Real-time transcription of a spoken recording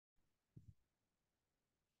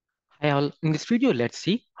Hi all, in this video, let's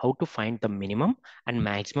see how to find the minimum and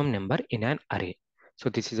maximum number in an array. So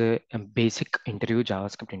this is a basic interview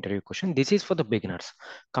JavaScript interview question. This is for the beginners.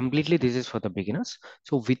 Completely this is for the beginners.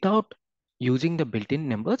 So without using the built-in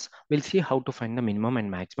numbers, we'll see how to find the minimum and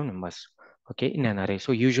maximum numbers. Okay, in an array.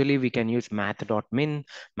 So usually we can use math.min,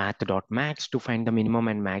 math.max to find the minimum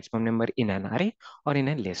and maximum number in an array or in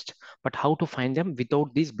a list. But how to find them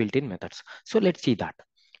without these built-in methods? So let's see that.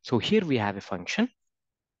 So here we have a function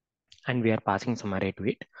and we are passing some array to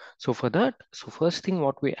it. So for that, so first thing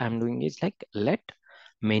what we am doing is like let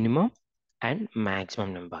minimum and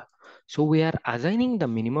maximum number. So we are assigning the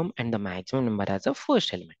minimum and the maximum number as a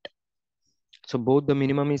first element. So both the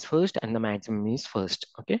minimum is first and the maximum is first.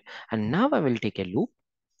 Okay. And now I will take a loop.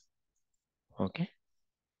 Okay.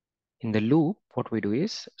 In the loop, what we do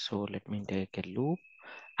is, so let me take a loop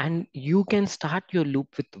and you can start your loop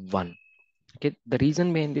with 1. Okay, the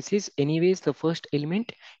reason behind this is anyways the first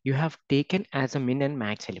element you have taken as a min and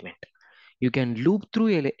max element. You can loop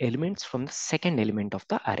through elements from the second element of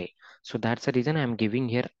the array. So that's the reason I'm giving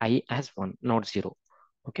here I as 1, not 0.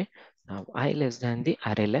 Okay, now I less than the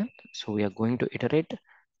array length. So we are going to iterate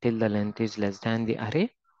till the length is less than the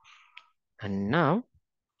array. And now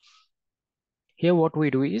here what we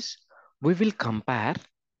do is we will compare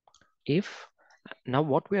if now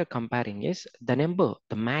what we are comparing is the number,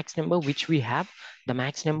 the max number which we have, the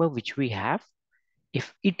max number which we have,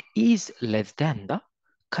 if it is less than the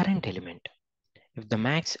current element. If the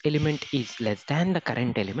max element is less than the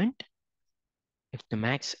current element, if the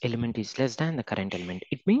max element is less than the current element,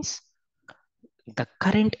 it means the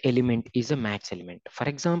current element is a max element. For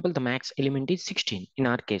example, the max element is 16 in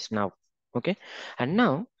our case now. Okay. And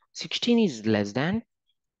now 16 is less than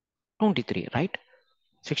 23, right?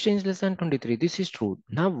 16 is less than 23. This is true.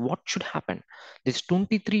 Now what should happen? This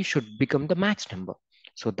 23 should become the max number.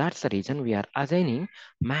 So that's the reason we are assigning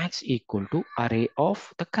max equal to array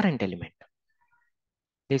of the current element.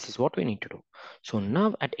 This is what we need to do. So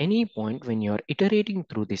now at any point when you're iterating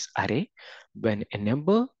through this array, when a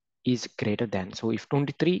number is greater than, so if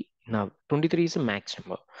 23, now 23 is a max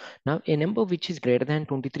number. Now a number which is greater than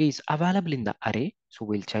 23 is available in the array. So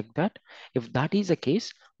we'll check that. If that is the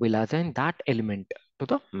case, we'll assign that element to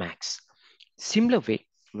the max. Similar way,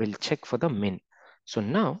 we'll check for the min. So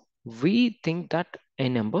now we think that a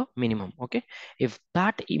number minimum, okay? If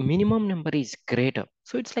that minimum number is greater,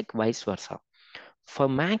 so it's like vice versa. For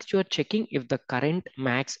max, you are checking if the current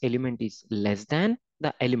max element is less than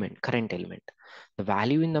the current element. The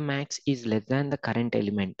value in the max is less than the current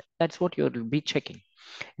element. That's what you will be checking.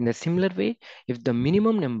 In a similar way, if the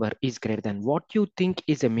minimum number is greater than what you think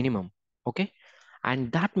is a minimum, okay,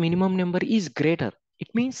 and that minimum number is greater, it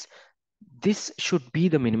means this should be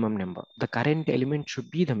the minimum number. The current element should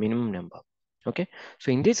be the minimum number. Okay,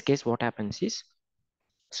 so in this case, what happens is,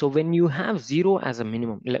 so when you have 0 as a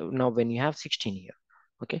minimum, now when you have 16 here,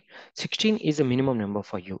 okay, 16 is a minimum number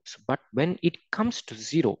for you. But when it comes to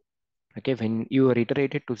 0, okay, when you are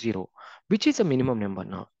iterated to 0, which is a minimum number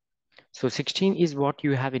now? So 16 is what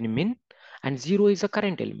you have in min and 0 is a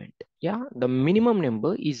current element. Yeah, the minimum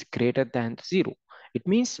number is greater than 0. It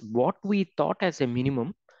means what we thought as a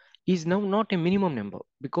minimum is now not a minimum number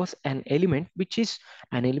because an element which is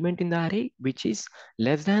an element in the array which is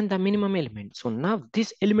less than the minimum element. So now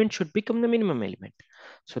this element should become the minimum element.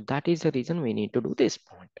 So that is the reason we need to do this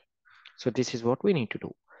point. So this is what we need to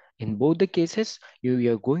do. In both the cases,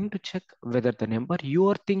 you are going to check whether the number you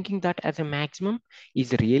are thinking that as a maximum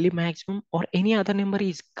is really maximum or any other number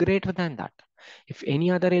is greater than that. If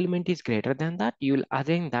any other element is greater than that, you will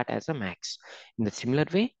assign that as a max. In the similar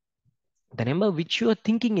way, the number which you are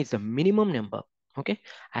thinking is the minimum number. Okay.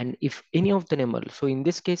 And if any of the number, so in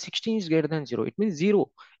this case, 16 is greater than 0, it means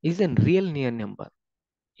 0 is a real near number,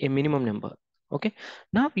 a minimum number. Okay,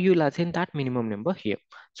 now you will assign that minimum number here.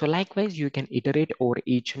 So likewise, you can iterate over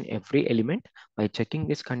each and every element by checking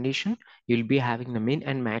this condition. You'll be having the min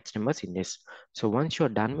and max numbers in this. So once you're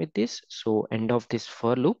done with this, so end of this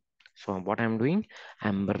for loop. So what I'm doing,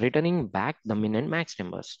 I'm returning back the min and max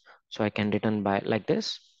numbers. So I can return by like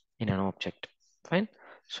this in an object. Fine.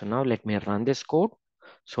 So now let me run this code.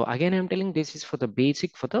 So again, I'm telling this is for the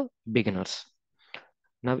basic for the beginners.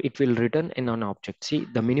 Now it will return in an object. See,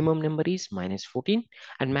 the minimum number is -14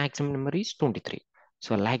 and maximum number is 23.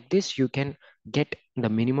 So like this, you can get the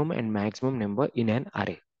minimum and maximum number in an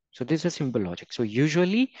array. So this is a simple logic. So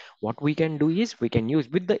usually what we can do is we can use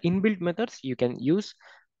with the inbuilt methods, you can use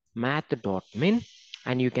math.min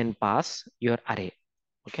and you can pass your array.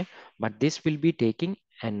 Okay, but this will be taking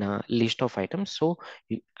an list of items. So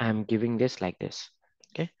I'm giving this like this.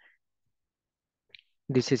 Okay,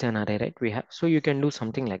 this is an array, right? We have, so you can do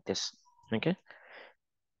something like this. Okay,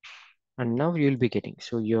 And now you will be getting,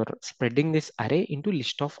 so you're spreading this array into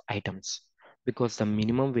list of items because the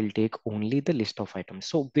minimum will take only the list of items.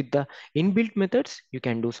 So with the inbuilt methods, you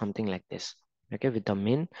can do something like this. Okay, with the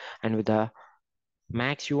min and with the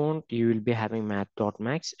max you want, you will be having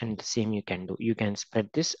math.max, and the same you can do. You can spread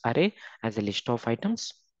this array as a list of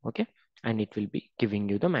items, okay, and it will be giving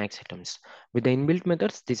you the max items. With the inbuilt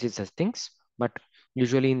methods, this is the things, but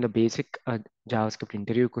usually in the basic JavaScript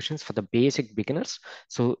interview questions for the basic beginners,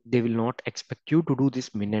 so they will not expect you to do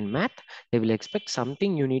this min and math. They will expect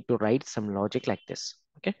something you need to write some logic like this.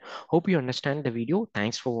 Okay, hope you understand the video.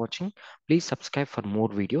 Thanks for watching. Please subscribe for more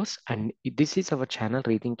videos. And this is our channel,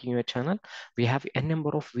 Rethinking Your Channel. We have a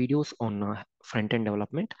number of videos on front-end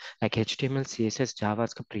development like HTML, CSS,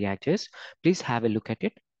 JavaScript, React.js. Please have a look at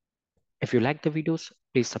it. If you like the videos,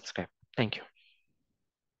 please subscribe. Thank you.